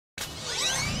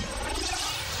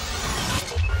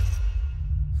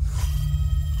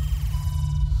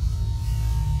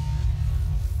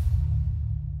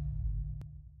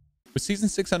With season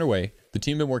 6 underway, the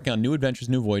team been working on new adventures,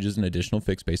 new voyages, and additional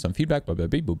fix based on feedback. Oh,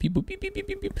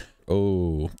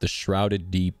 the Shrouded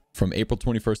Deep from April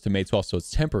 21st to May 12th, so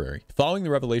it's temporary. Following the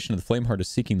revelation of the Flameheart is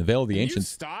seeking the Veil of the Ancients.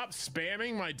 Stop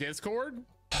spamming my Discord.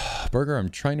 Burger, I'm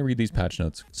trying to read these patch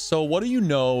notes. So what do you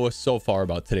know so far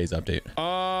about today's update?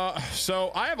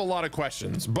 So I have a lot of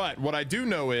questions, but what I do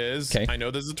know is I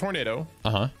know there's a tornado.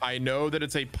 I know that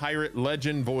it's a pirate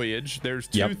legend voyage. There's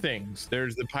two things.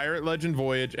 There's the pirate legend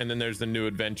voyage, and then there's the new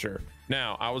adventure.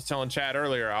 Now, I was telling Chad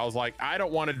earlier, I was like, I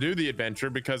don't want to do the adventure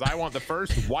because I want the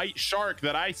first white shark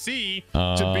that I see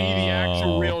to be the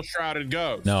actual real Shrouded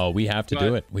Ghost. No, we have to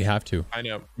do it. We have to. I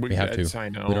know. We have to. I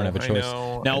know. We don't have a choice.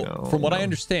 Now, from what I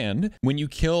understand, when you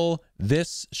kill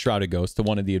this Shrouded Ghost, the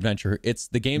one in the adventure, it's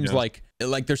the game's like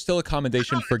there's still a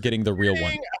commendation for getting the real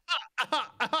one.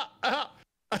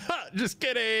 Just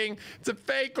kidding. It's a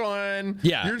fake one.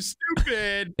 Yeah. You're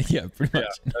stupid. Yeah, pretty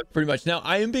much. Pretty much. Now,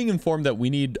 I am being informed that we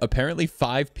need apparently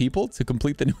 5 people to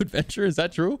complete the new adventure. Is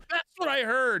that true? That's what I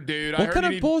heard, dude. What kind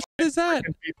of bullshit is that?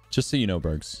 Just so you know,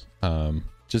 Burgs,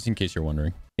 just in case you're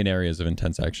wondering, in areas of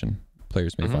intense action,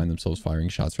 players may find themselves firing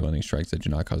shots or landing strikes that do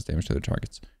not cause damage to their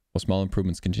targets. While small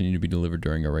improvements continue to be delivered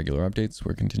during our regular updates,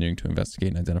 we're continuing to investigate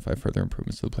and identify further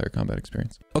improvements to the player combat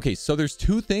experience. Okay, so there's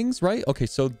 2 things, right? Okay,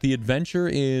 so the adventure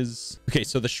is... Okay,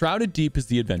 so the Shrouded Deep is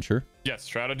the adventure. Yes,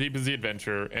 Shrouded Deep is the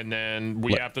adventure, and then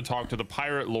we have to talk to the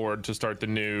Pirate Lord to start the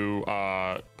new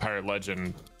Pirate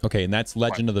Legend. Okay, and that's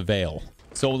Legend of the Veil.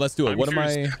 So let's do it. What am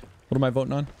I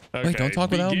voting on? Okay, wait, don't talk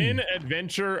without me. Begin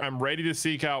adventure. I'm ready to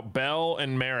seek out Belle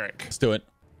and Merrick. Let's do it.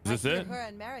 Is this it? Her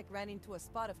and Merrick ran into a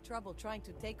spot of trouble trying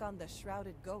to take on the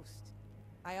Shrouded Ghost.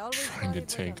 I always trying to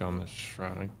take on the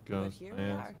Shrouded Ghost,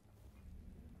 man.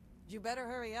 You better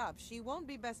hurry up. She won't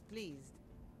be best pleased.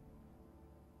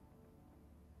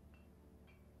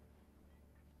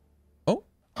 Oh.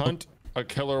 Hunt a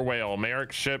killer whale.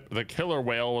 Merrick's ship, the killer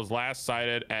whale, was last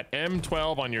sighted at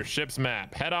M12 on your ship's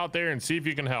map. Head out there and see if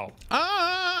you can help.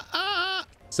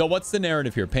 So what's the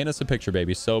narrative here? Paint us a picture,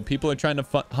 baby. So people are trying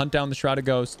to hunt down the Shrouded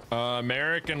Ghost.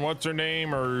 Merrick and what's her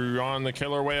name are on the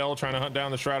killer whale trying to hunt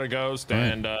down the Shrouded Ghost,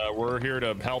 and we're here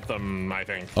to help them, I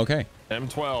think. Okay.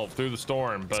 M12 through the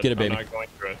storm, but let's get it, baby. I'm not going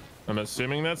through it. I'm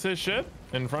assuming that's his ship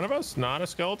in front of us, not a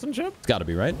skeleton ship. It's got to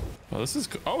be, right? Oh, this is...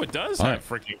 Oh, it does have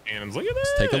freaking cannons. Look at this.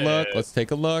 Let's take a look. Let's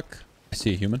take a look. I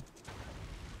see a human.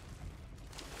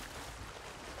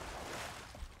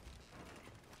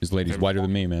 This lady's whiter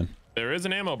than me, man. There is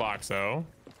an ammo box, though.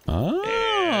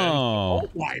 Oh.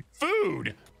 My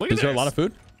food. Look at this. Is there a lot of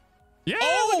food? Yeah.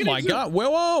 Oh, my God.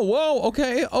 Whoa.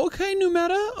 Okay. Okay, new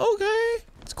meta. Okay.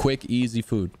 It's quick, easy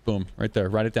food. Boom. Right there.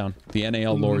 Write it down. The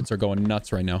NAL lords are going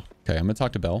nuts right now. Okay, I'm going to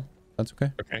talk to Belle. That's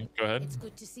okay. Okay, go ahead. It's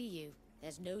good to see you.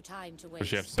 There's no time to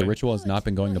waste. The ritual has not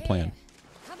been going to plan.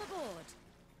 Come aboard.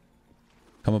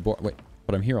 Come aboard. Wait,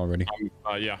 but I'm here already.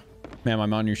 Yeah. Ma'am,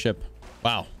 I'm on your ship.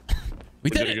 Wow. We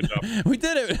did it. We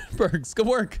did it. Burgs, good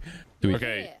work.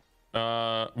 Okay.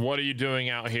 What are you doing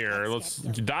out here? Let's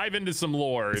dive into some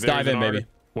lore. Let's dive in, baby.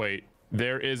 Wait,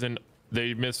 there is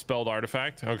they misspelled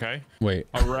artifact. Okay. Wait.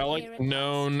 A relic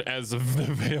known as the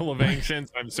Veil of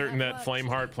Ancients. I'm certain that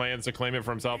Flameheart plans to claim it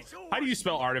for himself. How do you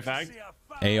spell artifact?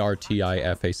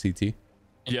 ARTIFACT.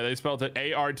 Yeah, they spelled it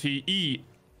ARTEFACT.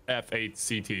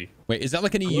 Wait, is that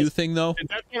like an EU thing though?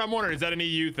 That's what I'm wondering. Is that an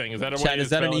EU thing? Is that a Chad, is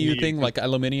that an EU thing, like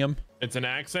aluminium? It's an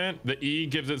accent. The E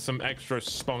gives it some extra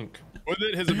spunk. With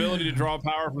it, his ability to draw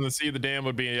power from the Sea of the Dam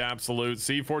would be absolute.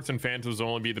 Sea Forts and Phantoms will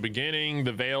only be the beginning.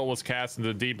 The Veil was cast into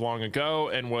the deep long ago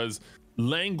and was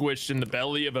languished in the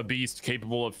belly of a beast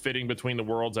capable of fitting between the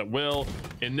worlds at will.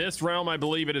 In this realm, I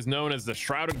believe it is known as the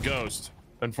Shrouded Ghost.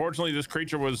 Unfortunately, this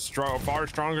creature was far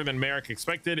stronger than Merrick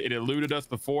expected. It eluded us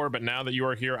before, but now that you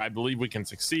are here, I believe we can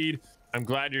succeed. I'm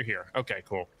glad you're here. Okay,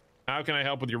 cool. How can I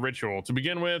help with your ritual? To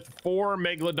begin with, 4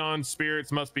 Megalodon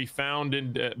spirits must be bound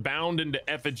into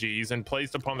effigies and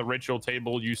placed upon the ritual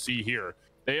table you see here.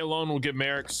 They alone will give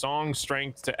Merrick song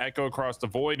strength to echo across the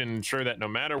void and ensure that no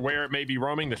matter where it may be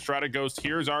roaming, the Shrouded Ghost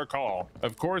hears our call.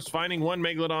 Of course, finding 1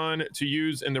 Megalodon to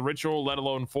use in the ritual, let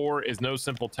alone 4, is no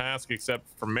simple task except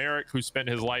for Merrick, who spent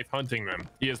his life hunting them.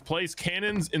 He has placed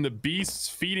cannons in the beast's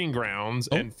feeding grounds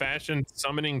and fashioned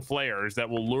summoning flares that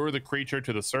will lure the creature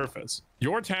to the surface.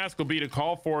 Your task will be to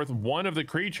call forth one of the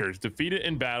creatures, defeat it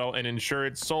in battle, and ensure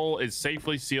its soul is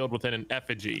safely sealed within an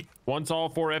effigy. Once all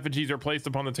 4 effigies are placed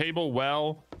upon the table,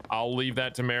 well, I'll leave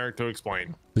that to Merrick to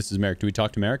explain. This is Merrick. Do we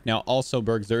talk to Merrick? Now, also,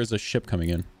 Burgs, there is a ship coming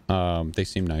in. They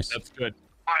seem nice. That's good.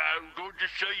 I'm good to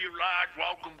see you, lad.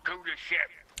 Welcome to the ship.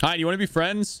 Hi, do you want to be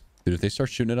friends? Dude, if they start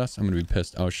shooting at us, I'm going to be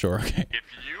pissed. Oh, sure. Okay. If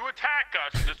you attack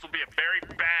us, this will be a very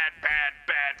bad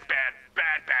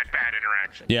bad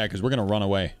interaction. Yeah, because we're going to run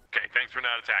away. Okay, thanks for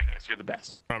not attacking us. You're the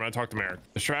best. I'm gonna talk to Merrick.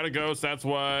 The Shrouded Ghost, that's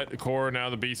what core. Now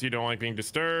the BC don't like being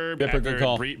disturbed. Yep, After good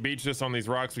call. beached us on these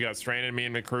rocks, we got stranded. Me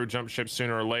and my crew jumped ship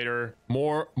sooner or later.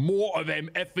 More of them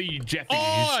effy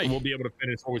jeffies. We'll be able to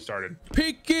finish where we started.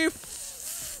 Picky.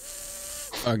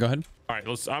 Go ahead. All right,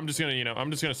 I'm just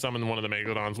gonna summon one of the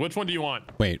Megalodons. Which one do you want?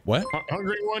 Wait, what?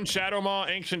 Hungry One, Shadow Maw,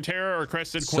 Ancient Terror, or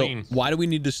Crested Queen? So why do we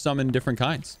need to summon different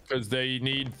kinds? Because they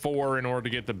need 4 in order to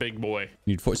get the big boy. You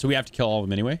need 4, so we have to kill all of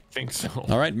them anyway? I think so.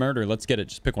 All right, murder. Let's get it.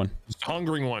 Just pick one. Just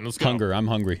Hungering One. Let's go. Hunger. I'm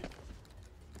hungry.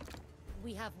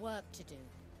 We have work to do.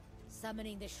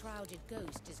 Summoning the Shrouded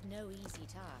Ghost is no easy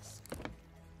task.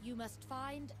 You must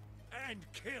find And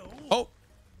kill. Oh,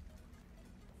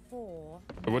 4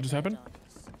 What just happened? Megalodons.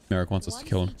 Merrick wants us to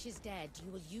kill him. Once each is dead,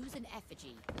 you will use an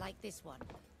effigy, like this one,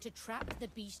 to trap the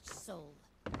beast's soul.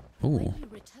 Ooh. When you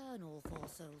return all 4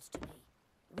 souls to me,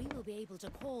 we will be able to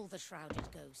call the Shrouded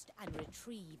Ghost and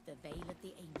retrieve the Veil of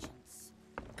the Ancients.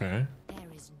 Okay.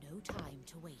 There is no time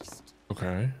to waste.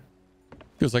 Okay.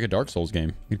 Feels like a Dark Souls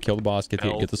game. You kill the boss, get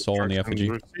the soul in the effigy.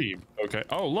 Received. Okay.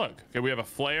 Oh, look. Okay, we have a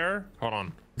flare. Hold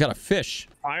on. We got a fish.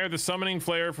 Fire the summoning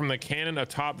flare from the cannon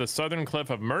atop the southern cliff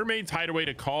of Mermaid's Hideaway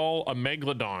to call a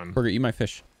Megalodon. Burger, eat my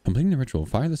fish. Completing the ritual,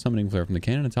 fire the summoning flare from the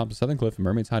cannon atop the southern cliff of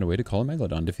Mermaid's Hideaway to call a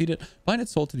Megalodon. Defeat it, bind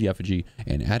its soul to the effigy,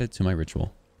 and add it to my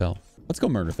ritual. Bell. Let's go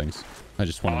murder things. I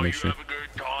just want to make You sure. have a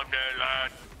good time there,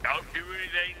 lad. Don't do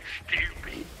anything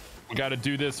stupid. We got to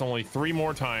do this only 3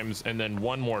 more times and then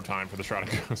 1 more time for the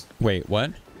Shrouded Ghost. Wait,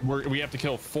 what? We have to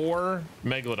kill 4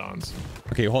 Megalodons.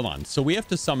 Okay, hold on. So we have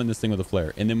to summon this thing with a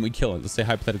flare, and then we kill it. Let's say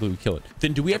hypothetically we kill it.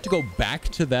 Then do we have to go back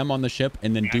to them on the ship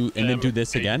and then do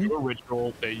this again? Do a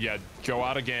ritual. Yeah, go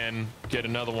out again, get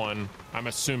another one. I'm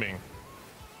assuming.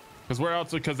 Because where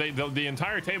else? Because the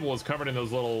entire table was covered in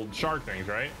those little shark things,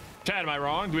 right? Chad, am I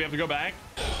wrong? Do we have to go back?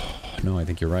 No, I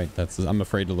think you're right. I'm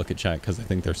afraid to look at chat because I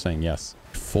think they're saying yes.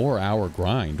 4-hour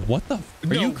grind. What the?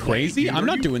 Are you crazy? Dude, I'm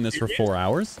not doing this for 4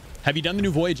 hours. Have you done the new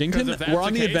Voyage Inkton? We're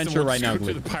on the adventure right now.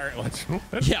 To the pirate legend.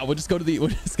 Yeah, we'll just go to the.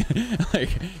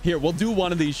 We'll do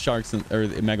one of these sharks or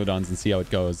megalodons and see how it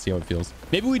goes, see how it feels.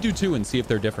 Maybe we do 2 and see if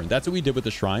they're different. That's what we did with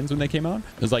the shrines when they came out.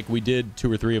 It was like we did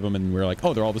 2 or 3 of them and we were like,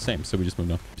 oh, they're all the same. So we just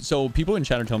moved on. So people in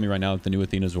chat are telling me right now that the new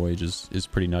Athena's Voyage is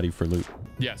pretty nutty for loot.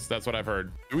 Yes, that's what I've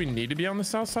heard. Do we need to be on the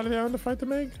south side of the island to fight the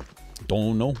Meg?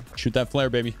 Don't know. Shoot that flare,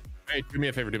 baby. Hey, do me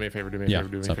a favor, do me a favor, do me a Yeah, favor,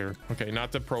 do me so- a favor. Okay,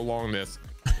 not to prolong this.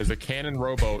 There's a cannon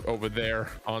rowboat over there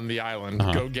on the island.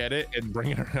 Go get it and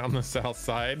bring it around the south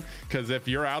side. Because if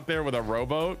you're out there with a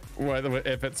rowboat,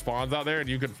 if it spawns out there and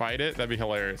you can fight it, that'd be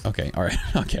hilarious. Okay, all right.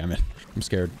 Okay, I'm in. I'm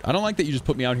scared. I don't like that you just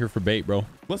put me out here for bait, bro.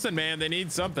 Listen, man, they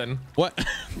need something. What?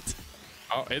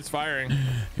 Oh, it's firing.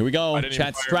 Here we go. I didn't even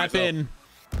Chat, fire strap myself. in.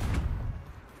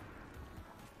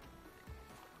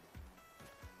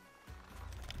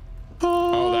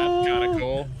 Oh, that's kind of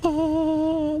cool.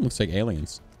 Oh, looks like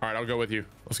aliens. All right, I'll go with you.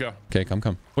 Let's go. Okay, come.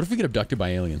 What if we get abducted by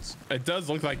aliens? It does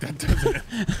look like that, doesn't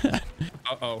it?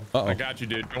 Uh-oh. I got you,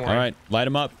 dude. Don't worry. All right, light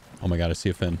him up. Oh my God, I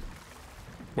see a fin.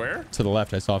 Where? To the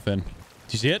left, I saw a fin. Do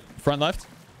you see it? Front left?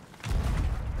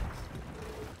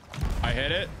 I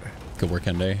hit it. Good work,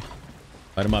 Ende.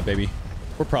 Light him up, baby.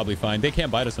 We're probably fine. They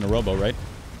can't bite us in a rowboat, right?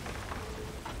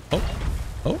 Oh.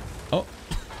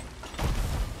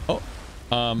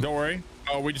 Don't worry.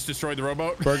 Oh, we just destroyed the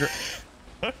rowboat. Burger.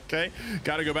 Okay,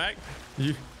 gotta go back.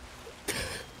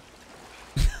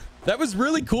 That was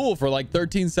really cool for like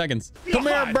 13 seconds. Come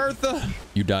here, Bertha.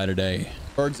 You die today.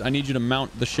 Burgs, I need you to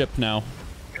mount the ship now.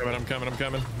 I'm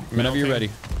coming. Whenever you're ready.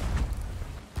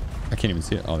 I can't even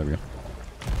see it. Oh, there we go.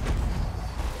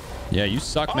 Yeah, you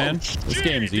suck, man. This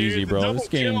game's easy, bro. This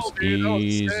game's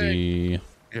easy.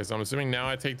 Okay, so I'm assuming now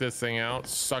I take this thing out,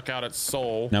 suck out its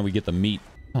soul. Now we get the meat.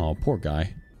 Oh, poor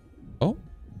guy. Oh.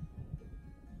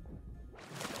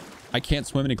 I can't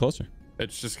swim any closer.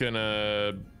 It's just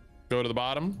gonna go to the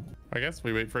bottom. I guess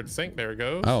we wait for it to sink. There it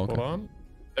goes. Oh, okay. Hold on.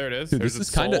 There it is. Dude, There's this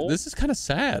its soul. is kind of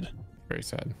sad. Very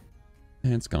sad.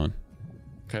 And it's gone.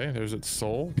 Okay, there's its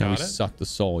soul. Now we Got it. suck the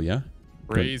soul, yeah?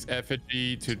 Raise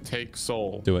effigy to take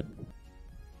soul. Do it.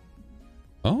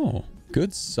 Oh,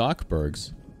 good suck,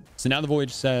 Burgs. So now the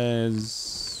voyage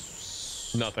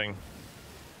says Nothing.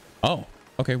 Oh,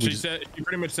 okay. She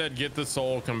pretty much said, get the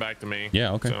soul, come back to me.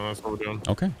 Yeah, okay. So that's what we're doing.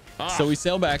 Okay. So we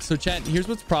sail back. So chat, here's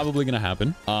what's probably going to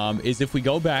happen. Is if we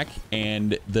go back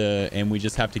and we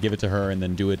just have to give it to her and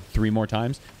then do it 3 more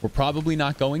times. We're probably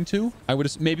not going to.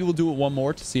 Maybe we'll do it 1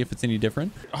 more to see if it's any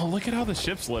different. Oh, look at how the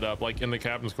ship's lit up, like in the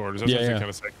captain's quarters. That's actually kind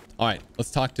of sick. All right,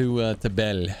 let's talk to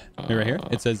Belle. Right here.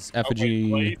 It says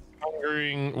effigy. Okay,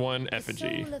 Hungering One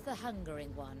effigy. Soul of the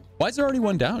Hungering One. Why is there already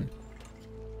one down?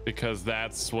 because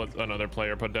that's what another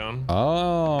player put down.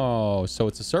 Oh, so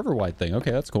it's a server-wide thing.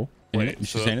 Okay, that's cool. Wait, you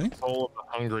so say anything? Soul of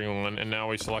the hungry one, and now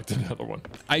we selected another one.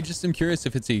 I just am curious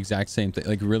if it's the exact same thing.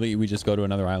 Like, really, we just go to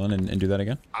another island and do that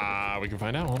again? We can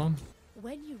find out. Hold on.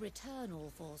 When you return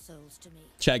all four souls to me,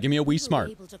 Chat, give me a Wii you will Smart.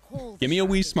 be able to call Give the me a Wii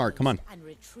Shrouded Smart. Come on. Ghost and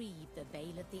retrieve the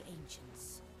Veil of the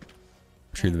Ancients.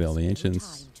 Retrieve the Veil of the There is no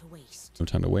Ancients. time to waste. No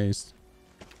time to waste.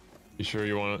 You sure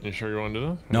you want to do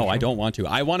that? No, I don't want to.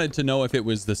 I wanted to know if it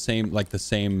was the same, like the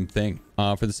same thing.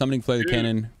 For the summoning flare, the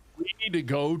cannon. We need to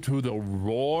go to the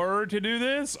roar to do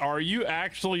this? Are you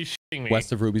actually shitting me?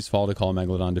 West of Ruby's Fall to call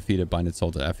Megalodon, defeat it, bind its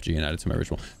soul to effigy, and add it to my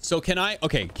ritual. So can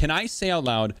I say out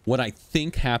loud what I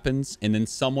think happens, and then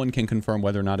someone can confirm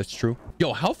whether or not it's true?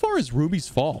 Yo, how far is Ruby's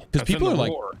Fall? Because people are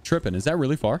like tripping. Is that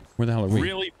really far? Where the hell are we?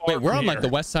 Really far. Wait, we're on like the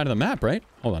west side of the map, right?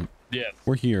 Hold on. Yes.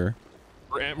 We're here.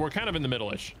 We're kind of in the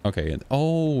middle-ish. Okay.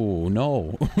 Oh,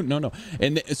 no. no.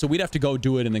 And so we'd have to go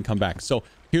do it and then come back. So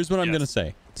here's what I'm going to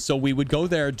say. So we would go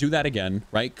there, do that again,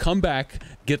 right? Come back,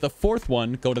 get the fourth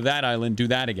one, go to that island, do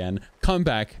that again, come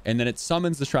back, and then it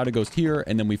summons the Shrouded Ghost here,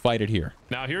 and then we fight it here.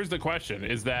 Now, here's the question.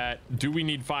 Is that, do we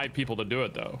need 5 people to do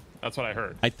it, though? That's what I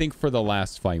heard. I think for the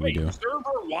last fight we do.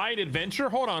 Server-wide adventure?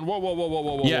 Hold on.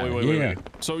 Whoa. Yeah, wait.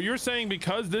 So you're saying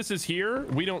because this is here,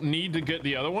 we don't need to get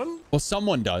the other one? Well,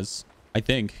 someone does, I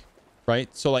think.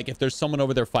 Right? So like if there's someone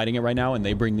over there fighting it right now and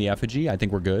they bring the effigy, I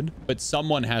think we're good. But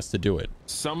someone has to do it.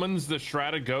 Summons the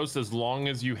Shrouded Ghost as long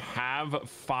as you have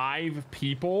 5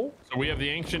 people. So we have the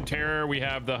Ancient Terror, we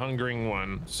have the Hungering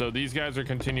one. So these guys are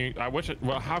continuing.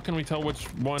 Well, how can we tell which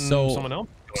one someone else?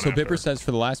 So Bipper says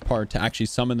for the last part, to actually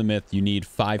summon the myth, you need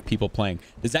 5 people playing.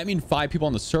 Does that mean 5 people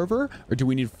on the server, or do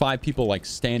we need 5 people like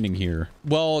standing here?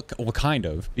 Well, kind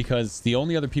of, because the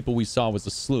only other people we saw was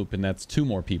a sloop, and that's 2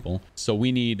 more people. So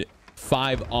we need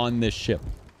 5 on this ship.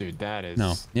 Dude, that is...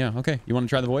 No. Yeah, okay. You want to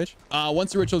try the voyage?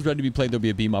 Once the ritual is ready to be played, there'll be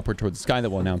a beam upward towards the sky that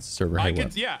will announce the server. I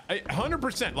could, yeah,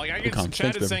 100%. Like, I could, Chad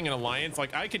Thanks, is saying an alliance.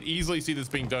 Like, I could easily see this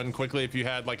being done quickly if you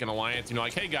had, like, an alliance. You know,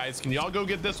 like, hey, guys, can y'all go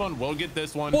get this one? We'll get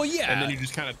this one. Well, yeah. And then you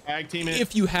just kind of tag team it.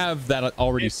 If you have that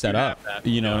already set up,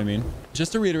 you know what I mean?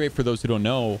 Just to reiterate for those who don't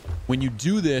know, when you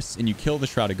do this and you kill the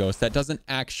Shrouded Ghost, that doesn't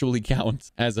actually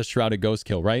count as a Shrouded Ghost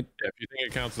kill, right? Yeah, if you think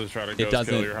it counts as a Shrouded It Ghost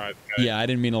doesn't. kill, you're high. Yeah, I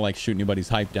didn't mean to like shoot anybody's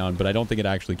hype down, but I don't think it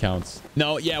actually counts.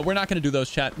 No, yeah, we're not going to do those,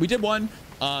 chat. We did one,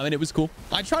 and it was cool.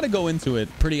 I try to go into it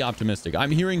pretty optimistic.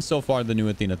 I'm hearing so far the new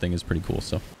Athena thing is pretty cool,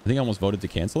 so I think I almost voted to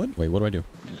cancel it. Wait, what do I do?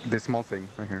 The small thing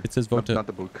right here. It says vote to... Not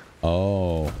the book.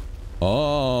 Oh.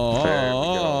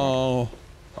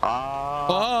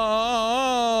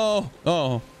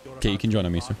 Okay, you can join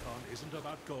on me, sir. Isn't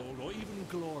about gold or even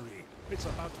glory. It's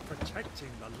about protecting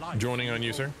the life. Joining on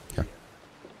you, sir. Okay.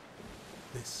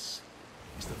 This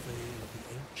is the Veil of the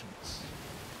Ancients.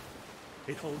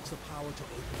 It holds the power to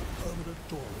open a permanent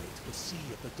doorway to the Sea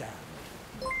of the Damned.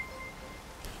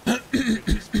 With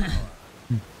this power,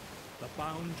 the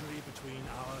boundary between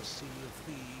our Sea of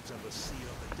Thieves and the Sea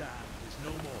of the Damned is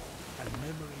no more, and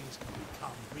memories can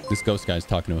become real. This ghost guy's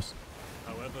talking to us.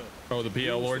 However, oh, the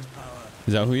PL Lord.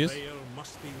 Is that who he is?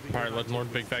 Pirate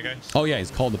Lord, big fat guy. Oh yeah,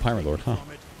 he's called the Pirate Lord, huh?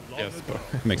 Yes.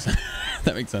 That makes sense.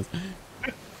 That makes sense.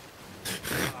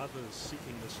 Others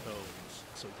seeking the stones,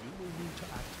 so you will need to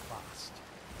act fast.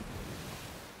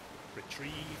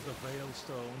 Retrieve the Veil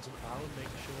Stones, and I'll make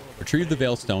sure. Retrieve the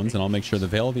Veil Stones, and I'll make sure the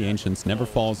Veil of the Ancients never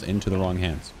falls into the wrong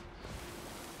hands.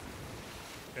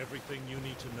 Everything you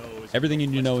need to know is. Everything you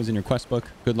need to know is in your quest book.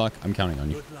 Good luck. I'm counting on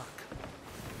you. Good luck.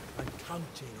 I'm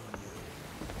counting on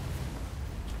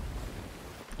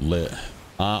you. Lit.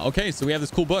 Okay, so we have this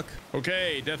cool book.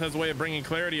 Okay, death has a way of bringing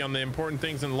clarity on the important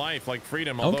things in life, like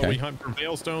freedom. Although we hunt for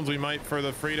veil stones, we might for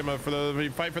the freedom of we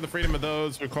fight for the freedom of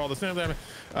those who call the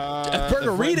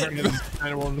Burger, read it.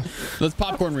 Let's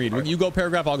popcorn read. You go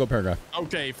paragraph, I'll go paragraph.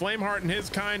 Okay, Flameheart and his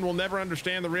kind will never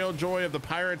understand the real joy of the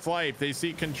pirate's life. They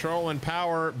seek control and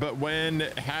power, but when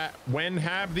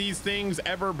have these things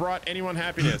ever brought anyone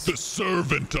happiness? The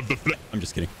servant of the flame. I'm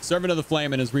just kidding. Servant of the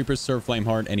flame and his reapers serve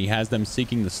Flameheart, and he has them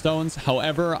seeking the stones.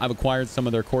 However, I've acquired some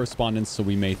of their correspondence, so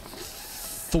we may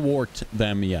thwart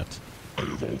them yet. I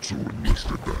have also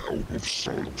enlisted the help of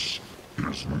Sons.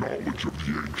 His knowledge of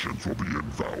the ancients will be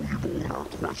invaluable in our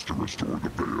quest to restore the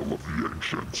Veil of the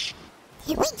Ancients.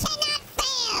 We cannot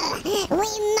fail! We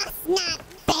must not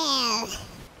fail!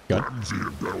 Burgs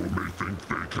and Bell may think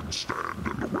they can stand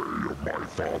in the way of my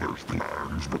father's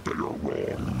plans, but they are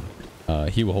wrong.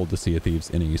 He will hold the Sea of Thieves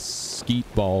in a skeet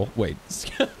ball. Wait.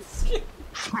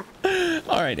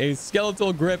 All right, a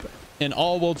skeletal grip and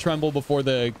all will tremble before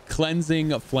the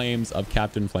cleansing flames of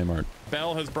Captain Flameheart.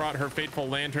 Belle has brought her fateful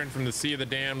lantern from the Sea of the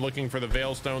Damned, looking for the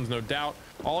Veil Stones, no doubt.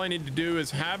 All I need to do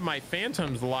is have my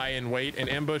phantoms lie in wait and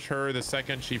ambush her the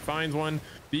second she finds one.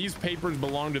 These papers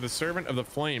belong to the Servant of the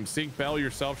Flame. Seek Belle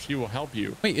yourself, she will help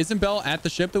you. Wait, isn't Belle at the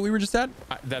ship that we were just at?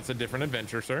 That's a different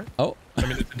adventure, sir. Oh. I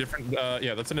mean, it's a different,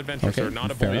 yeah, that's an adventure, Okay, sir,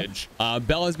 not a fair voyage. enough.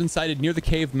 Belle has been sighted near the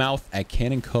cave mouth at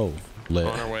Cannon Cove. Lit.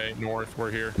 On our way north,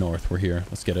 we're here. North, we're here.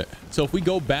 Let's get it. So if we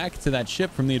go back to that ship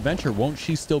from the adventure, won't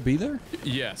she still be there?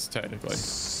 Yes, technically.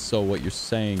 So what you're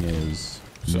saying is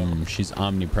she's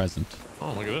omnipresent.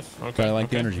 Oh, look at this. Okay. But I like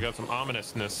the okay. energy. We got some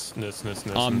ominousness.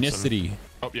 Omnicity.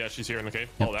 Oh, yeah, she's here in the cave.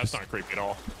 Yep, Oh, that's not creepy at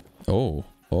all. Oh.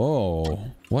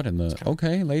 What in the...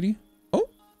 Okay, lady. Oh.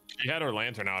 She had her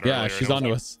lantern out Yeah, earlier. she's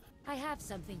onto us. I have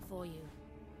something for you.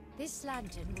 This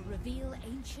lantern will reveal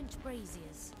ancient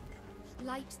braziers.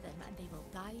 Light them and they will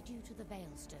guide you to the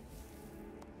Veilstone.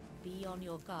 Be on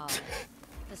your guard.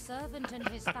 The servant and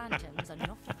his phantoms are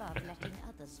not above letting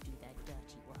others do their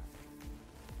dirty work.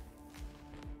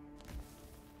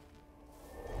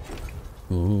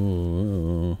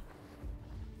 Ooh.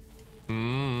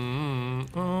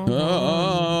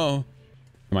 Oh.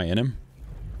 Am I in him?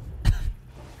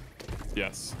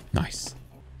 Yes. Nice.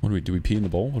 What do we do? We pee in the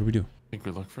bowl? What do we do? I think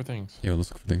we look for things. Yeah,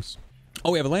 let's look for things. Oh,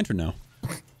 we have a lantern now.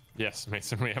 Yes,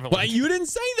 Mason, we have a Why, lantern. you didn't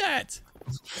say that!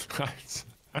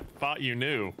 I thought you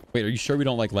knew. Wait, are you sure we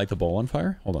don't like light the bowl on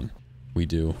fire? Hold on. We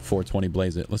do. 420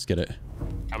 blaze it. Let's get it.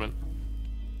 Coming.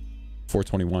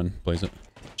 421 blaze it.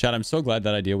 Chad, I'm so glad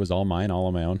that idea was all mine, all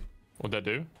on my own. What'd that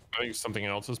do? I think something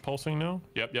else is pulsing now.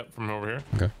 Yep, from over here.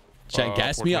 Okay. Chad,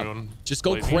 gas me up. Just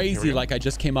go crazy like I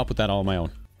just came up with that all on my own.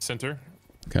 Center.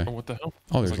 Okay. Oh, what the hell?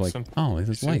 Oh, there's like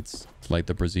there's lights. Light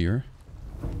the brazier.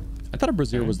 I thought a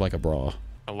brazier was like a bra.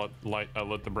 I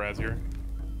lit the brazier.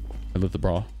 I lit the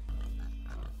bra.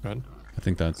 Good. I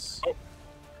think that's...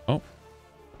 Oh.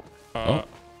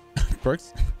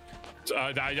 Burgs?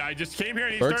 I just came here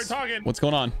and he Burgs? started talking. What's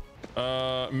going on?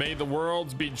 May the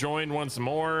worlds be joined once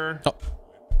more.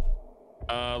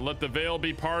 Oh. Let the veil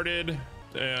be parted,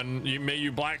 and may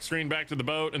you black screen back to the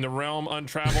boat in the realm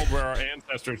untraveled where our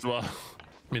ancestors dwell.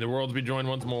 May the worlds be joined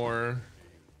once more.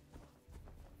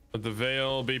 Let the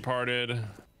veil be parted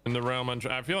in the realm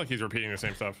I feel like he's repeating the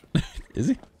same stuff. Is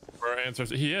he? Where our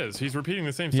ancestors. He is. He's repeating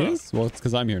the same He stuff. is? Well, it's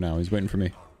because I'm here now. He's waiting for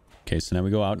me. Okay, so now we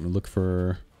go out and look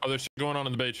for... Oh, there's shit going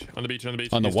on the beach. On the beach. On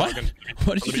the He's what? talking.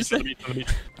 What did you just say?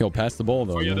 Yo, pass the bowl,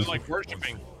 though. Oh, yeah, man. they're like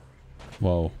worshiping.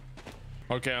 Whoa.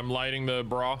 Okay, I'm lighting the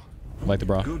bra. Light the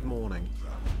bra. Good morning.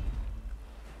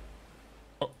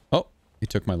 Oh, he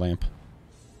took my lamp.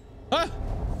 Ah!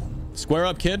 Square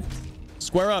up, kid.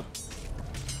 Square up.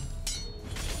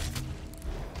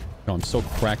 Oh, I'm so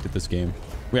cracked at this game.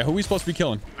 Yeah, who are we supposed to be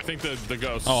killing? I think the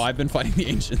ghosts. Oh, I've been fighting the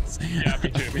ancients. Yeah,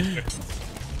 me too.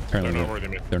 Apparently They're not worthy,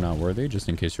 man. They're not worthy, just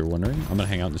in case you're wondering. I'm gonna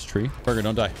hang out in this tree. Burger,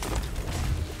 don't die.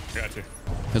 Got you.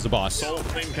 There's a boss. Soul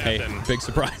Flame Hey, Captain. big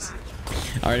surprise.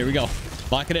 All right, here we go.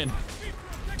 Lock it in.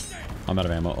 I'm out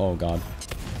of ammo. Oh, God.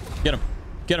 Get him.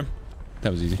 Get him.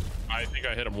 That was easy. I think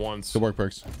I hit him once. Good work,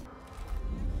 Burks.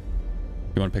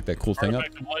 You want to pick that cool thing up?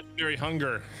 Artifact of Legendary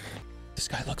Hunger. This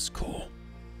guy looks cool.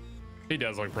 He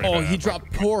does look pretty Oh, badass. he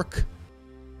dropped pork.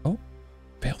 Oh,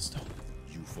 Veilstone.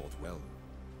 You fought well.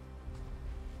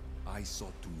 I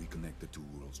sought to reconnect the two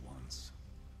worlds once.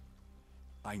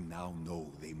 I now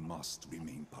know they must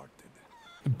remain parted.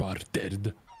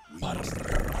 Parted. We must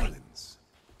balance.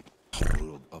 A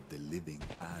world of the living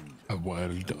and a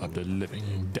world of the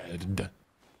living dead.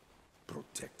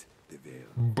 Protect the veil.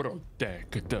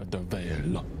 Protect the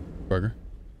veil. Burger,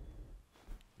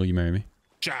 will you marry me?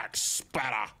 Jack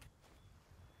Sparrow.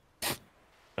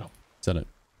 No. Is that it? Is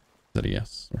that a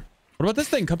yes? Or... What about this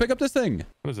thing? Come pick up this thing.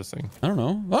 What is this thing? I don't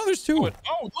know. Oh, there's two.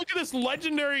 Oh, look at this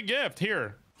legendary gift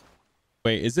here.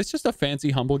 Wait, is this just a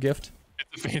fancy humble gift?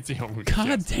 It's a fancy home.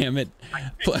 God damn it.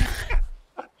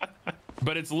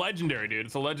 But it's legendary, dude.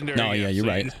 It's a legendary No, gift, yeah, you're so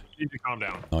right. You just need to calm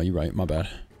down. Oh, you're right. My bad.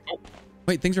 Oh.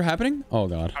 Wait, things are happening? Oh,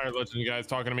 God. Tired legend guys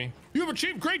talking to me. You have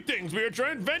achieved great things. We are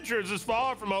trying adventures is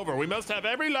far from over. We must have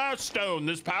every last stone.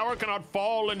 This power cannot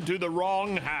fall into the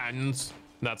wrong hands.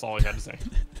 And that's all he had to say.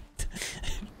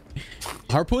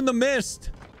 Harpoon the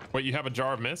mist. Wait, you have a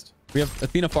jar of mist? We have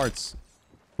Athena farts.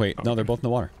 Wait, no, they're both in the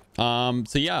water.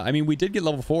 So yeah, I mean, we did get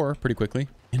level 4 pretty quickly.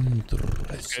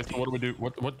 Okay, so what do we do?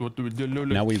 What do we do?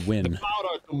 Now we win. The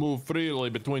power to move freely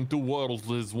between two worlds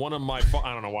is one of my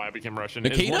I don't know why I became Russian.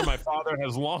 Is Nikita? one my father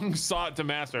has long sought to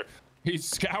master. He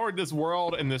scoured this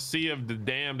world and the Sea of the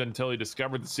Damned until he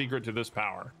discovered the secret to this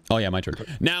power. Oh yeah, my turn.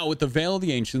 Now, with the Veil of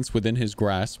the Ancients within his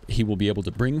grasp, he will be able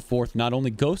to bring forth not only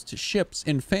ghost ships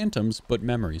and phantoms, but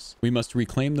memories. We must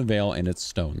reclaim the Veil and its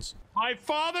stones. My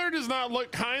father does not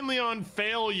look kindly on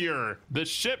failure. The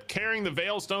ship carrying the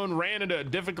Veil Stone ran into a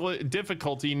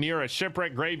difficulty near a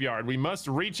shipwreck graveyard. We must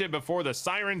reach it before the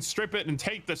sirens strip it and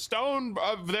take the stone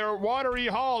of their watery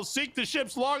halls. Seek the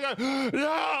ship's log.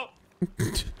 No!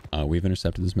 We've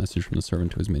intercepted this message from the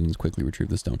servant to his minions. Quickly retrieve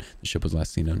the stone. The ship was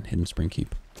last seen on Hidden Spring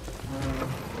Keep.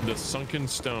 The sunken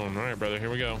stone. All right, brother, here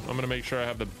we go. I'm gonna make sure I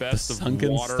have the best of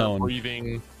sunken water stone.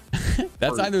 breathing.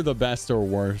 That's either the best or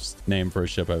worst name for a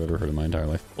ship I've ever heard in my entire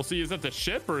life. Well, see, is that the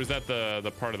ship or is that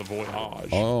the part of the voyage?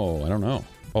 Oh, I don't know.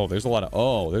 Oh, there's a lot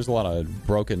of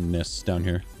brokenness down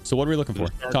here. So what are we looking for?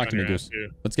 Talk to me, Goose.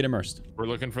 Let's get immersed. We're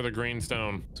looking for the green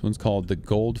stone. This one's called the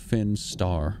Goldfin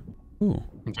Star. Ooh.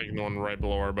 I'm taking the one right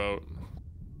below our boat.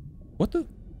 What the?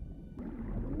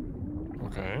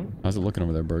 Okay. How's it looking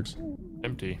over there, Burgs?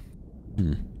 Empty.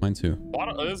 Mine too.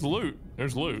 There's loot.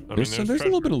 There's loot. There's a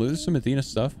little bit of loot. There's some Athena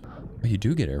stuff. Oh, you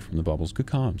do get air from the bubbles. Good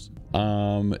comms.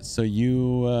 So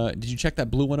you did you check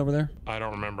that blue one over there? I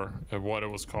don't remember what it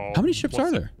was called. How many ships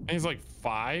are there? I think it's like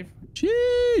 5.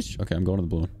 Sheesh. Okay, I'm going to the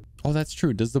blue one. Oh, that's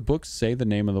true. Does the book say the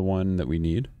name of the one that we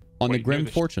need? On the Grim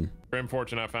Fortune. Grim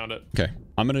Fortune, I found it. Okay.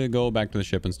 I'm going to go back to the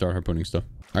ship and start harpooning stuff.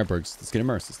 All right, Burgs. Let's get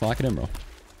immersed. Let's lock it in, bro.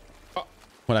 Oh.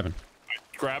 What happened? I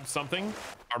grabbed something.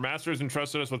 Our masters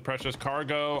entrusted us with precious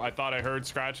cargo. I thought I heard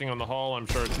scratching on the hull. I'm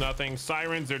sure it's nothing.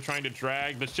 Sirens, they're trying to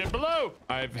drag the ship below.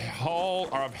 I've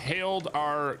hailed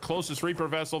our closest Reaper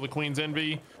vessel, the Queen's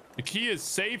Envy. The key is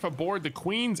safe aboard the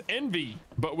Queen's Envy,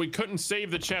 but we couldn't save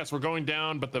the chest. We're going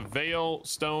down, but the Veil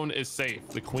Stone is safe.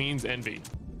 The Queen's Envy.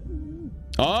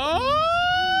 Oh,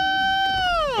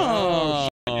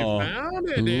 you found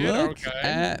it, dude. Look Okay.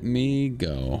 at me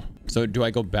go. So do I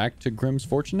go back to Grim's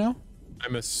Fortune now?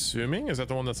 I'm assuming. Is that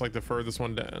the one that's like the furthest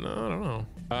one down? No, I don't know.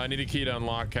 I need a key to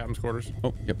unlock Captain's quarters.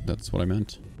 Oh, yep, that's what I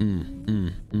meant.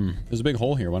 There's a big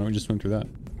hole here. Why don't we just swim through that?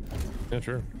 Yeah,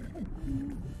 true.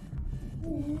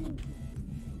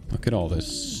 Look at all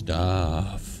this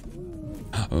stuff.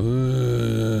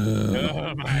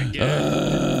 Oh my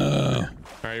god.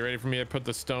 All right, you ready for me to put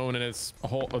the stone in its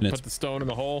hole? Put the stone in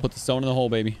the hole. Put the stone in the hole,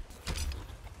 baby.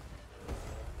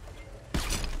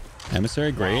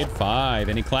 Emissary grade 5.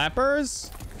 Any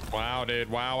clappers? Wow, dude.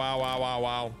 Wow, wow, wow, wow,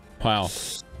 wow. Wow.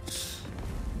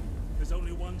 There's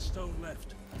only one stone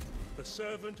left. The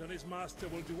servant and his master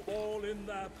will do all in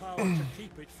their power to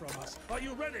keep it from us. Are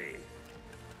you ready?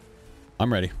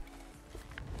 I'm ready.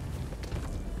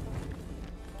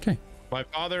 Okay. My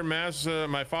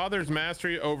father's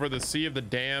mastery over the Sea of the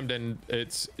Damned, and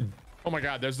it's. Oh my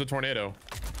God! There's the tornado.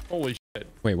 Holy shit!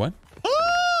 Wait, what?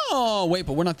 Oh, wait,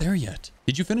 but we're not there yet.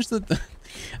 Did you finish the?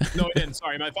 No, I didn't.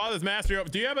 Sorry. My father's mastery over.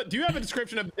 Do you have a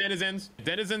description of denizens?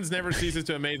 Denizens never ceases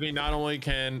to amaze me. Not only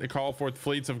can call forth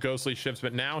fleets of ghostly ships,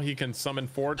 but now he can summon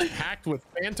forts packed with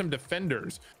phantom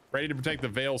defenders, ready to protect the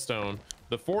Veil Stone.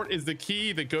 The fort is the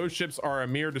key. The ghost ships are a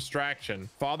mere distraction.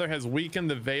 Father has weakened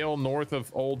the Veil north of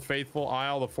Old Faithful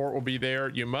Isle. The fort will be there.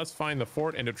 You must find the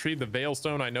fort and retrieve the Veil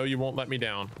Stone. I know you won't let me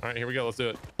down. All right, here we go. Let's do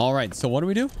it. All right. So what do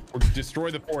we do? Destroy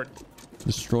the fort.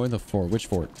 Destroy the fort. Which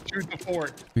fort? Shoot the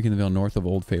fort. Weaken the Veil north of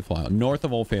Old Faithful Isle. North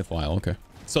of Old Faithful Isle. Okay.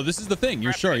 So this is the thing.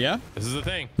 You're sure, yeah? This is the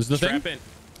thing. This is the Strap thing? in.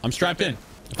 I'm strapped in.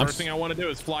 The first thing I want to do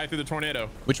is fly through the tornado.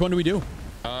 Which one do we do?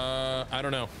 I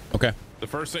don't know. Okay. The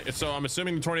first thing, so I'm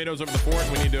assuming the tornado's over the fort.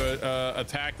 We need to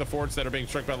attack the forts that are being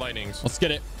struck by lightnings. Let's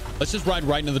get it. Let's just ride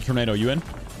right into the tornado. You in?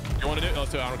 You want to do it?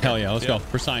 Let's do it. I don't care. Hell yeah. Let's go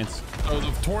for science. So the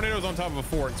tornado's on top of a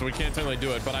fort, so we can't technically do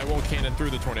it, but I will cannon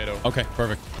through the tornado. Okay,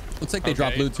 perfect. Looks like they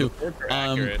dropped loot too.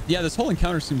 Yeah, this whole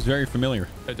encounter seems very familiar.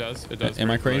 It does. It does.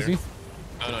 Am I crazy?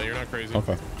 No, you're not crazy.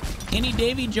 Okay. Any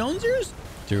Davy Jonesers?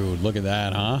 Dude, look at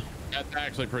that, huh? That's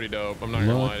actually pretty dope. I'm not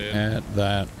gonna lie to you. Look at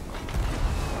that.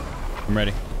 I'm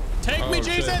ready. Take me,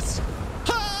 Jesus!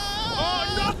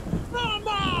 Oh no! Come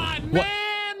on,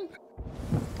 man!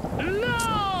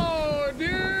 No,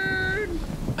 dude!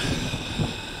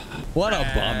 What a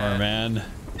bummer, man.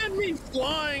 Get me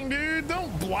flying, dude.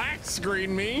 Don't black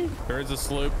screen me. There is a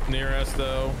sloop near us,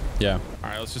 though. Yeah. All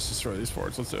right, let's just destroy these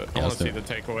forts. Let's do it. Yeah, I want to see the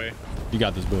takeaway. You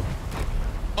got this, boo.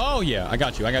 Oh, yeah. I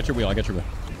got you. I got your wheel. I got your wheel.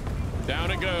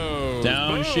 Down it goes.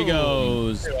 Down Boom. she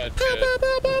goes.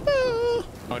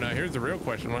 Oh, now here's the real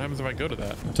question. What happens if I go to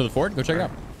that? To the fort? Go check it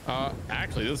out.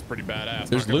 Actually, this is pretty badass.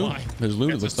 There's not gonna loot. lie. There's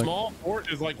loot. It's It looks a small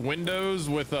fort. Is like windows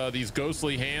with these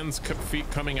ghostly hands feet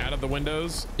coming out of the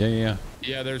windows. Yeah.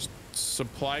 Yeah, there's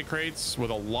supply crates with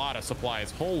a lot of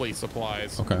supplies. Holy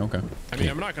supplies. Okay. I mean,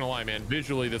 I'm not gonna lie, man.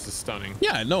 Visually, this is stunning.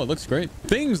 Yeah, no, it looks great.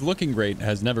 Things looking great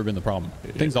has never been the problem.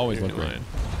 Things always look great.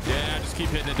 Yeah, just keep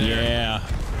hitting it there.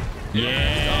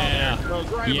 Yeah. Oh,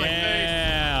 right in my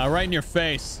face. Right in your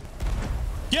face.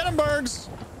 Get him, Burgs.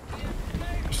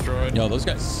 Destroyed. Yo, those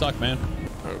guys suck, man.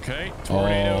 Okay.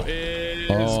 Tornado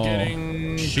is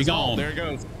getting. She gone. There it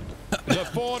goes. The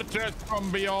fortress from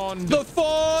beyond. The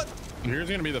fort. Here's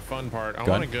gonna be the fun part. I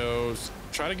want to go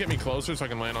try to get me closer so I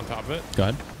can land on top of it. Go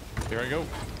ahead. Here I go.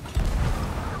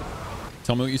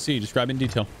 Tell me what you see. Describe in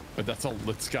detail. But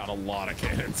it's got a lot of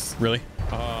cannons. Really?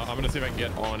 I'm gonna see if I can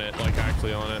get on it, like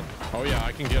actually on it. Oh yeah,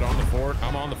 I can get on the fort.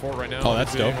 I'm on the fort right now. Oh,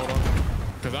 that's dope. Hold on.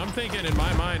 Because I'm thinking in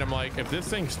my mind, I'm like, if this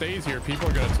thing stays here, people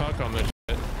are gonna tuck on this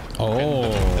shit.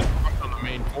 Oh. On the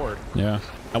main port. Yeah.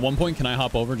 At one point, can I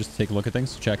hop over just to take a look at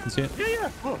things, check and see it?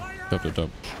 Yeah. Oh. Dope.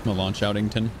 No launch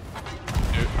outington.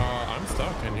 Dude, I'm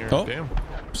stuck in here. Oh. Damn.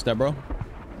 Step, bro.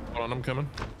 Hold on, I'm coming.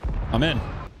 I'm in.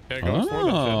 Yeah, go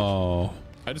forward. Oh.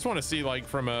 I just want to see, like,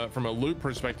 from a loot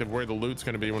perspective, where the loot's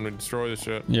going to be when we destroy this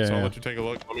shit. Yeah, so I'll yeah. let you take a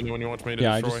look. Let me know when you want me to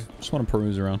Yeah, destroy. I just want to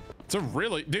peruse around. It's a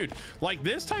really, dude, like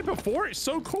this type of fort is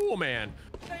so cool, man.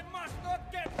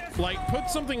 Like, put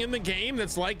something in the game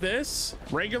that's like this.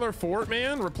 Regular fort,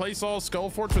 man. Replace all skull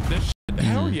forts with this shit.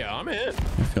 Hell yeah, I'm in.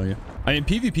 I feel you. I mean,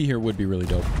 PvP here would be really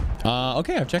dope.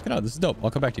 Okay, I've checked it out. This is dope. I'll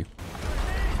come back to you.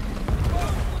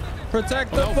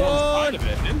 Protect the fort.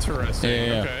 Interesting.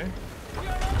 Yeah. Okay.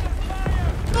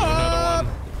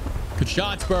 Good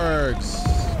shots,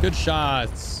 Burgs. Good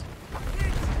shots.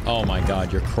 Oh my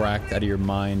God, you're cracked out of your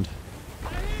mind.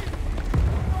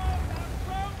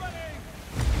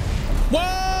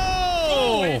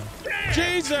 Whoa!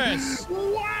 Jesus!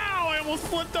 Wow, I almost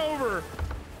flipped over.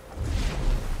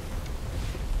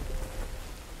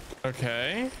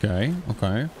 Okay.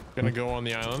 Gonna go on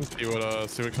the island, see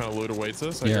what kind of loot awaits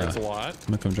us. I hear it's a lot. I'm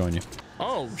gonna come join you.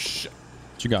 Oh shit.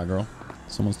 What you got, girl?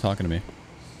 Someone's talking to me.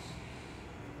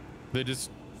 They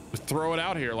just throw it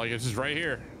out here like it's just right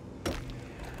here.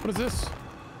 What is this?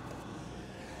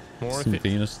 More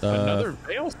Athena stuff. Another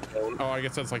Veilstone. Oh, I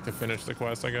guess that's like to finish the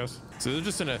quest, I guess. So there's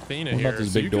just an Athena What here. about this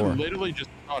So big you door? can literally just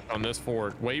tuck on this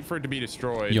fort, wait for it to be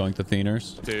destroyed. Yoink the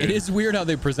Theners. Dude. It is weird how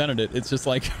they presented it. It's just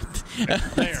like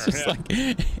it's just like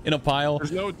in a pile.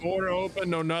 There's no door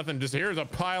open, no nothing. Just here's a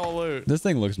pile of loot. This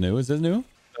thing looks new. Is this new?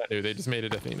 Dude, they just made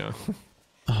it Athena.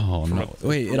 Oh no!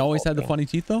 Wait, it always had the funny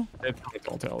teeth though. It's from a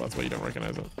tall tale. That's why you don't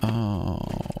recognize it. Oh.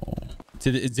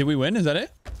 Did we win? Is that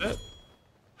it? That's it.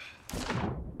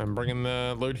 I'm bringing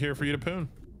the loot here for you to poon.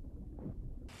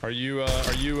 Are you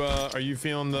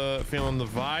feeling the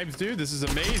vibes, dude? This is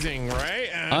amazing, right?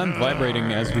 I'm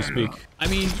vibrating as we speak. I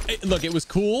mean, look, it was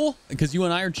cool because you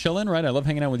and I are chilling, right? I love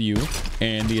hanging out with you,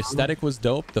 and the aesthetic was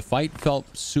dope. The fight felt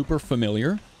super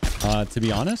familiar, to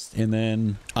be honest. And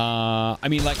then, I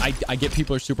mean, like, I get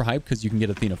people are super hyped because you can get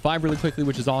Athena 5 really quickly,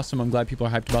 which is awesome. I'm glad people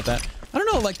are hyped about that. I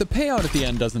don't know, like the payout at the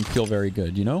end doesn't feel very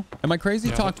good, you know? Am I crazy?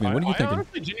 Yeah, Talk to me. What are you thinking? I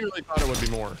honestly genuinely thought it would be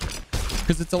more.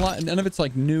 Because it's a lot, none of it's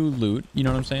like new loot, you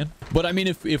know what I'm saying? But I mean,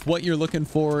 if what you're looking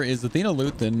for is Athena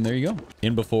loot, then there you go.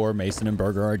 In before, Mason and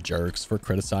Burger are jerks for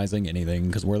criticizing anything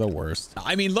because we're the worst.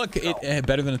 I mean, look, it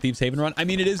better than a Thieves Haven run. I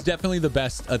mean, it is definitely the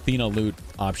best Athena loot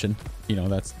option. You know,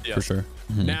 that's for sure.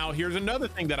 Now, here's another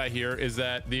thing that I hear is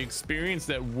that the experience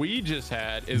that we just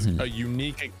had is a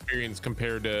unique experience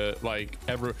compared to like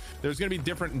there's going to be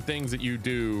different things that you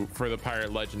do for the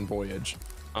Pirate Legend voyage.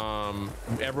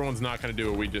 Everyone's not going to do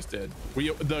what we just did.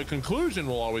 The conclusion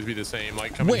will always be the same,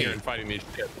 like coming here and fighting these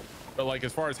ships. But like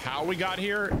as far as how we got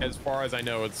here, as far as I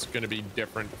know, it's going to be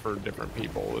different for different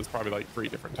people. It's probably like 3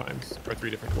 different times or 3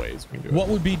 different ways we can do it. What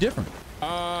would be different?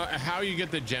 How you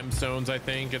get the gemstones, I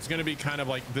think it's going to be kind of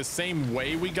like the same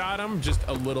way we got them, just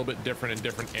a little bit different in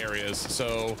different areas.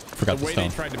 So the way they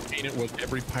tried to paint it was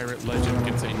every Pirate Legend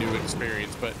gets a new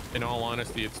experience, but in all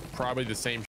honesty, it's probably the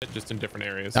same shit, just in different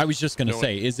areas. I was just going to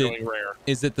say, is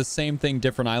it the same thing,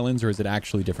 different islands, or is it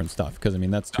actually different stuff? Because I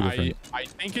mean, that's 2 different. I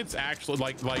think it's actually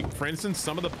like for instance,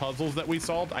 some of the puzzles that we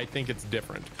solved, I think it's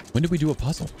different. When did we do a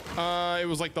puzzle? It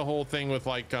was like the whole thing with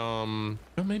like well,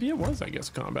 maybe it was, I guess,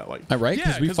 combat, like right,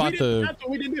 because we fought that's what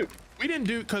we didn't do. We didn't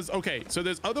do because okay, so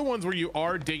there's other ones where you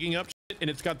are digging up shit and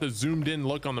it's got the zoomed in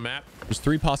look on the map. There's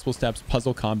 3 possible steps: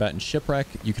 puzzle, combat, and shipwreck.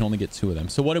 You can only get 2 of them.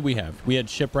 So what did we have? We had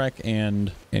shipwreck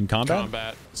and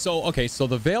combat. So okay, so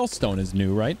the Veilstone is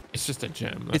new, right? It's just a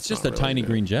gem. It's just a tiny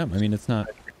green gem. I mean, it's not.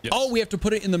 Yes. Oh, we have to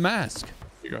put it in the mask.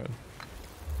 You go ahead.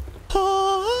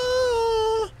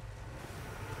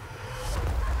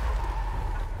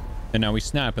 And now we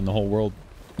snap and the whole world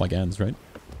like ends, right?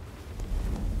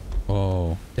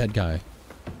 Oh, dead guy.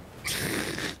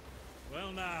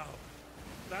 Well now,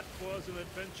 that was an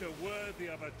adventure worthy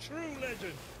of a true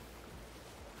legend.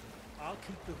 I'll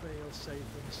keep the veil safe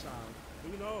and sound.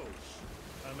 Who knows?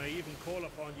 I may even call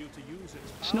upon you to use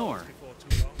its powers Snore. before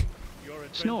too long. Your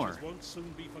adventures Snore. won't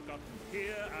soon be forgotten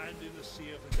here and in the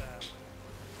Sea of the Damned.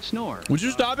 Snore. Would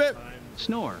you stop it?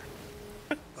 Snore.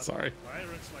 Sorry.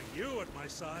 Pirates like you at my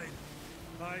side,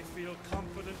 I feel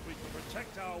confident we can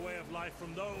protect our way of life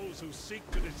from those who seek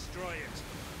to destroy it.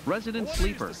 Resident What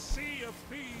Sleeper. is the Sea of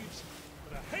Thieves,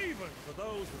 but a haven for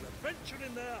those with adventure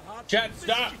in their hearts. Chat, and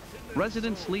stop. mischief in their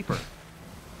Resident souls. Sleeper.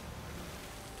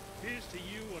 Here's to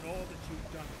you and all that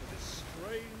you've done for this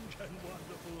strange and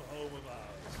wonderful home of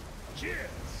ours.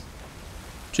 Cheers!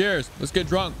 Cheers. Let's get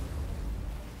drunk.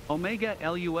 Omega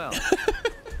LUL.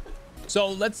 So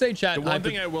let's say chat. The one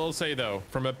thing I will say though,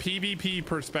 from a PvP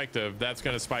perspective, that's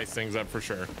going to spice things up for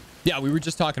sure. Yeah, we were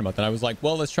just talking about that. I was like,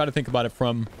 well, let's try to think about it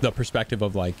from the perspective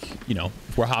of like, you know,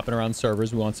 if we're hopping around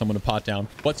servers, we want someone to pot down.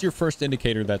 What's your first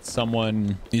indicator that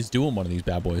someone is doing one of these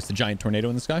bad boys? The giant tornado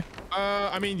in the sky?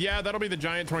 I mean, yeah, that'll be the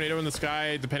giant tornado in the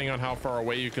sky, depending on how far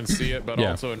away you can see it. But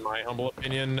Yeah. also, in my humble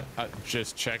opinion,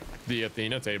 just check the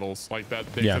Athena tables like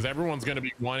that, because everyone's going to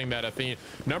be wanting that Athena.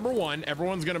 Number one,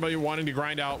 everyone's going to be wanting to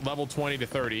grind out level 20 to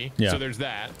 30. Yeah. So there's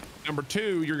that. Number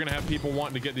two, you're going to have people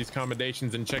wanting to get these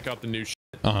commendations and check out the new shit.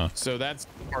 So that's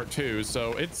part two.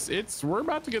 So we're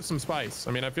about to get some spice.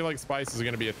 I mean, I feel like spice is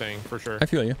going to be a thing for sure. I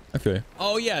feel you. I feel you.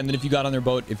 Oh yeah, and then if you got on their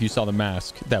boat, if you saw the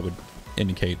mask, that would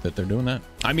indicate that they're doing that.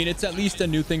 I mean, it's at least a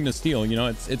new thing to steal. You know,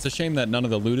 it's a shame that none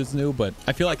of the loot is new, but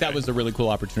I feel like that was a really cool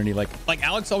opportunity. Like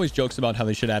Alex always jokes about how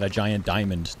they should add a giant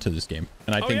diamond to this game,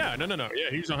 and I think yeah, no, yeah,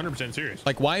 he's 100% serious.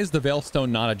 like, why is the Veilstone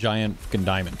not a giant fucking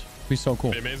diamond? It'd be so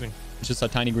cool. It'd be amazing. It's just a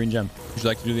tiny green gem. Would you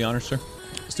like to do the honors, sir?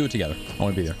 Let's do it together. I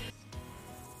want to be there.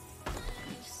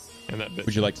 And that bit.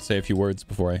 Would you like to say a few words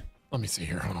before I? Let me see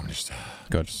here. Hold on. Just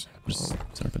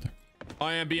Set up there.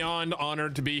 I am beyond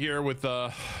honored to be here with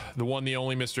the one, the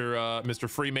only Mr.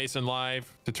 Freemason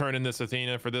live to turn in this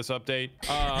Athena for this update.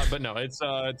 But no, it's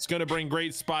going to bring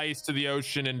great spice to the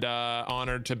ocean, and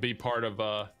honored to be part of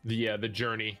the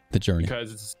journey. The journey.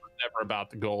 Because it's never about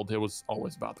the gold. It was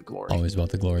always about the glory. Always about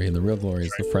the glory, and the real glory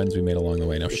is the friends we made along the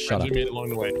way. Now shut up. We made along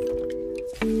the way.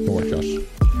 Good work, Josh.